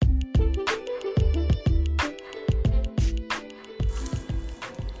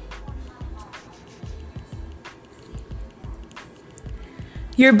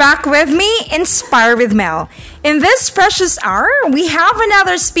You're back with me, Inspire with Mel. In this precious hour, we have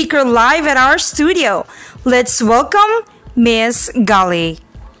another speaker live at our studio. Let's welcome Miss Golly.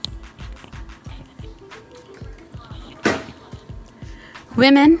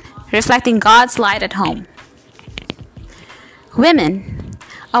 Women reflecting God's light at home. Women,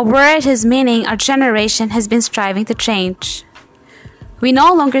 a word whose meaning our generation has been striving to change. We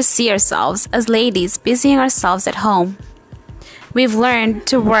no longer see ourselves as ladies busying ourselves at home. We've learned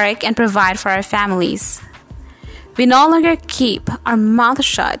to work and provide for our families. We no longer keep our mouth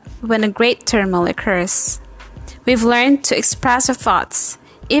shut when a great turmoil occurs. We've learned to express our thoughts,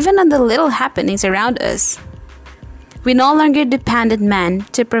 even on the little happenings around us. We no longer depend on men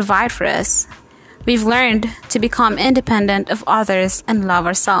to provide for us. We've learned to become independent of others and love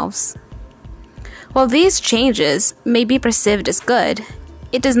ourselves. While these changes may be perceived as good,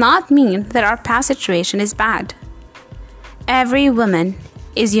 it does not mean that our past situation is bad. Every woman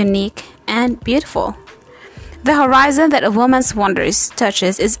is unique and beautiful. The horizon that a woman's wonders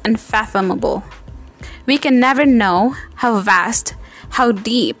touches is unfathomable. We can never know how vast, how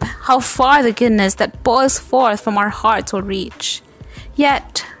deep, how far the goodness that boils forth from our hearts will reach.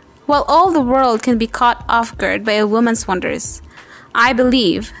 Yet, while all the world can be caught off guard by a woman's wonders, I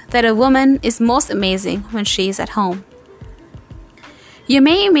believe that a woman is most amazing when she is at home. You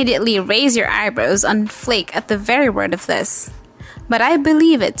may immediately raise your eyebrows and flake at the very word of this, but I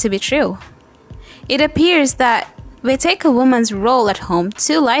believe it to be true. It appears that we take a woman's role at home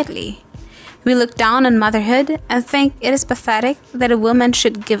too lightly. We look down on motherhood and think it is pathetic that a woman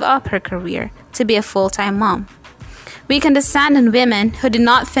should give up her career to be a full-time mom. We condescend on women who did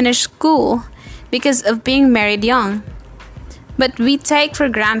not finish school because of being married young. But we take for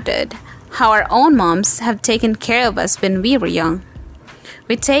granted how our own moms have taken care of us when we were young.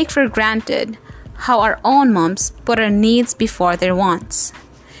 We take for granted how our own moms put our needs before their wants.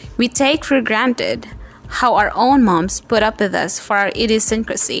 We take for granted how our own moms put up with us for our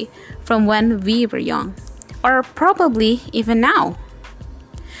idiosyncrasy from when we were young, or probably even now.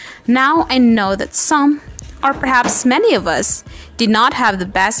 Now I know that some, or perhaps many of us, did not have the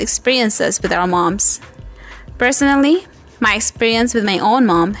best experiences with our moms. Personally, my experience with my own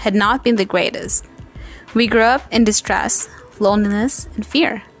mom had not been the greatest. We grew up in distress, loneliness, and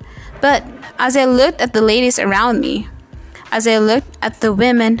fear. But as I looked at the ladies around me, as I looked at the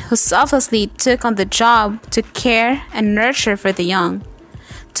women who selflessly took on the job to care and nurture for the young,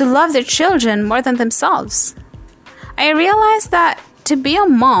 to love their children more than themselves, I realized that to be a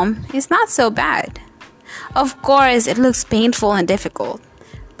mom is not so bad. Of course, it looks painful and difficult,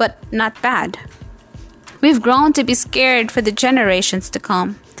 but not bad. We've grown to be scared for the generations to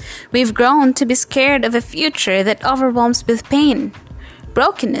come. We've grown to be scared of a future that overwhelms with pain,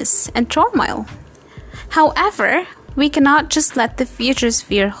 brokenness, and turmoil. However, we cannot just let the future's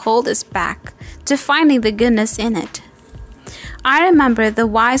fear hold us back to finding the goodness in it. I remember the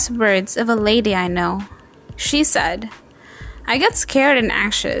wise words of a lady I know. She said, "I get scared and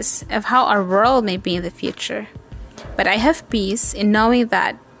anxious of how our world may be in the future, but I have peace in knowing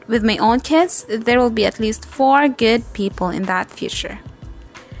that with my own kids, there will be at least 4 good people in that future."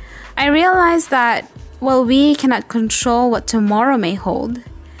 I realized that while we cannot control what tomorrow may hold,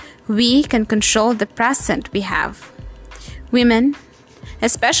 we can control the present we have. Women,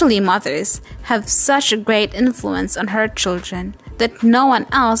 especially mothers, have such a great influence on her children that no one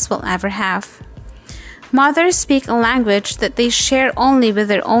else will ever have. Mothers speak a language that they share only with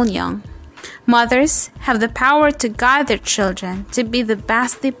their own young. Mothers have the power to guide their children to be the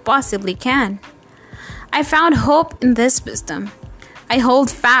best they possibly can. I found hope in this wisdom. I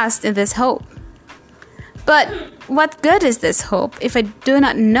hold fast in this hope. But what good is this hope if I do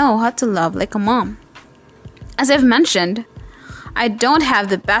not know how to love like a mom? As I've mentioned, I don't have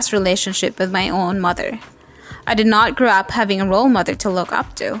the best relationship with my own mother. I did not grow up having a role model to look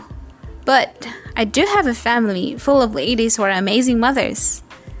up to. But I do have a family full of ladies who are amazing mothers.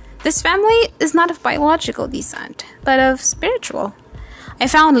 This family is not of biological descent, but of spiritual. I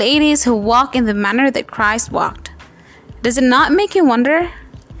found ladies who walk in the manner that Christ walked. Does it not make you wonder?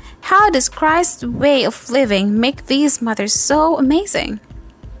 How does Christ's way of living make these mothers so amazing?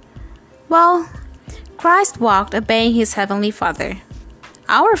 Well, Christ walked obeying his heavenly Father,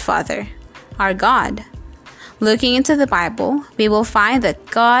 our God. Looking into the Bible, we will find that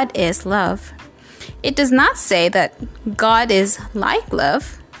God is love. It does not say that God is like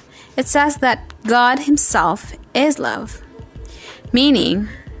love. It says that God himself is love. Meaning,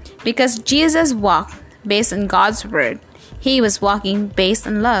 because Jesus walked based on God's word, he was walking based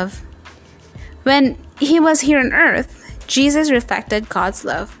on love. When he was here on earth, Jesus reflected God's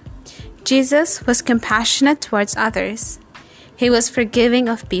love. Jesus was compassionate towards others. He was forgiving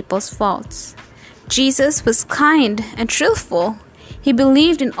of people's faults. Jesus was kind and truthful. He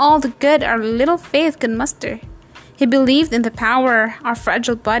believed in all the good our little faith could muster. He believed in the power our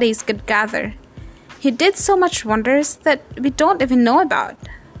fragile bodies could gather. He did so much wonders that we don't even know about.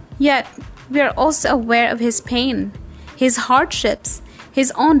 Yet, we are also aware of his pain, his hardships,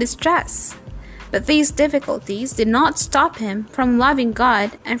 his own distress. But these difficulties did not stop him from loving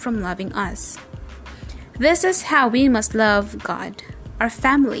God and from loving us. This is how we must love God, our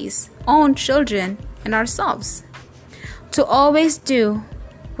families, own children, and ourselves. To always do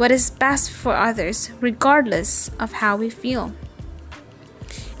what is best for others, regardless of how we feel.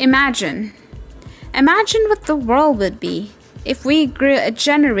 Imagine what the world would be if we grew a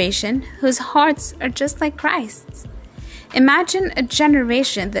generation whose hearts are just like Christ's. Imagine a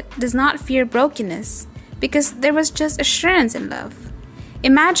generation that does not fear brokenness because there was just assurance in love.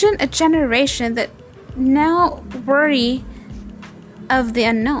 Imagine a generation that now worry of the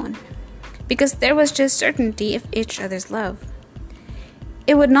unknown because there was just certainty of each other's love.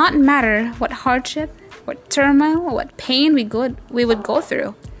 It would not matter what hardship, what turmoil, or what pain we would go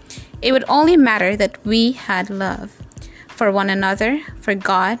through. It would only matter that we had love for one another, for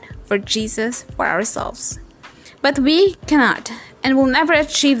God, for Jesus, for ourselves. But we cannot and will never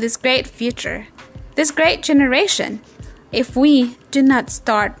achieve this great future, this great generation, if we do not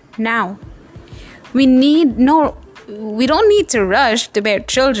start now. We don't need to rush to bear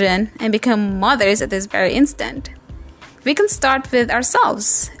children and become mothers at this very instant. We can start with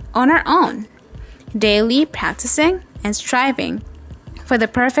ourselves, on our own, daily practicing and striving for the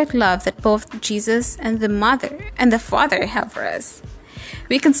perfect love that both Jesus and the Mother and the Father have for us.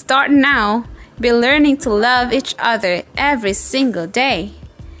 We can start now by learning to love each other every single day.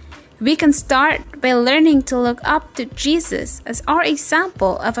 We can start by learning to look up to Jesus as our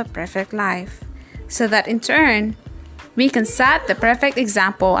example of a perfect life, so that in turn, we can set the perfect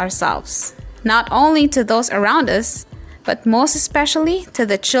example ourselves, not only to those around us, but most especially to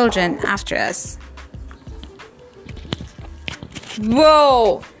the children after us.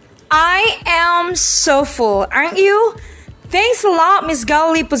 Whoa! I am so full, aren't you? Thanks a lot, Miss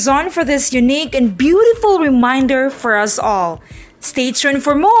Galilee Pozon, for this unique and beautiful reminder for us all. Stay tuned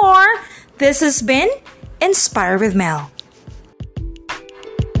for more. This has been Inspire with Mel.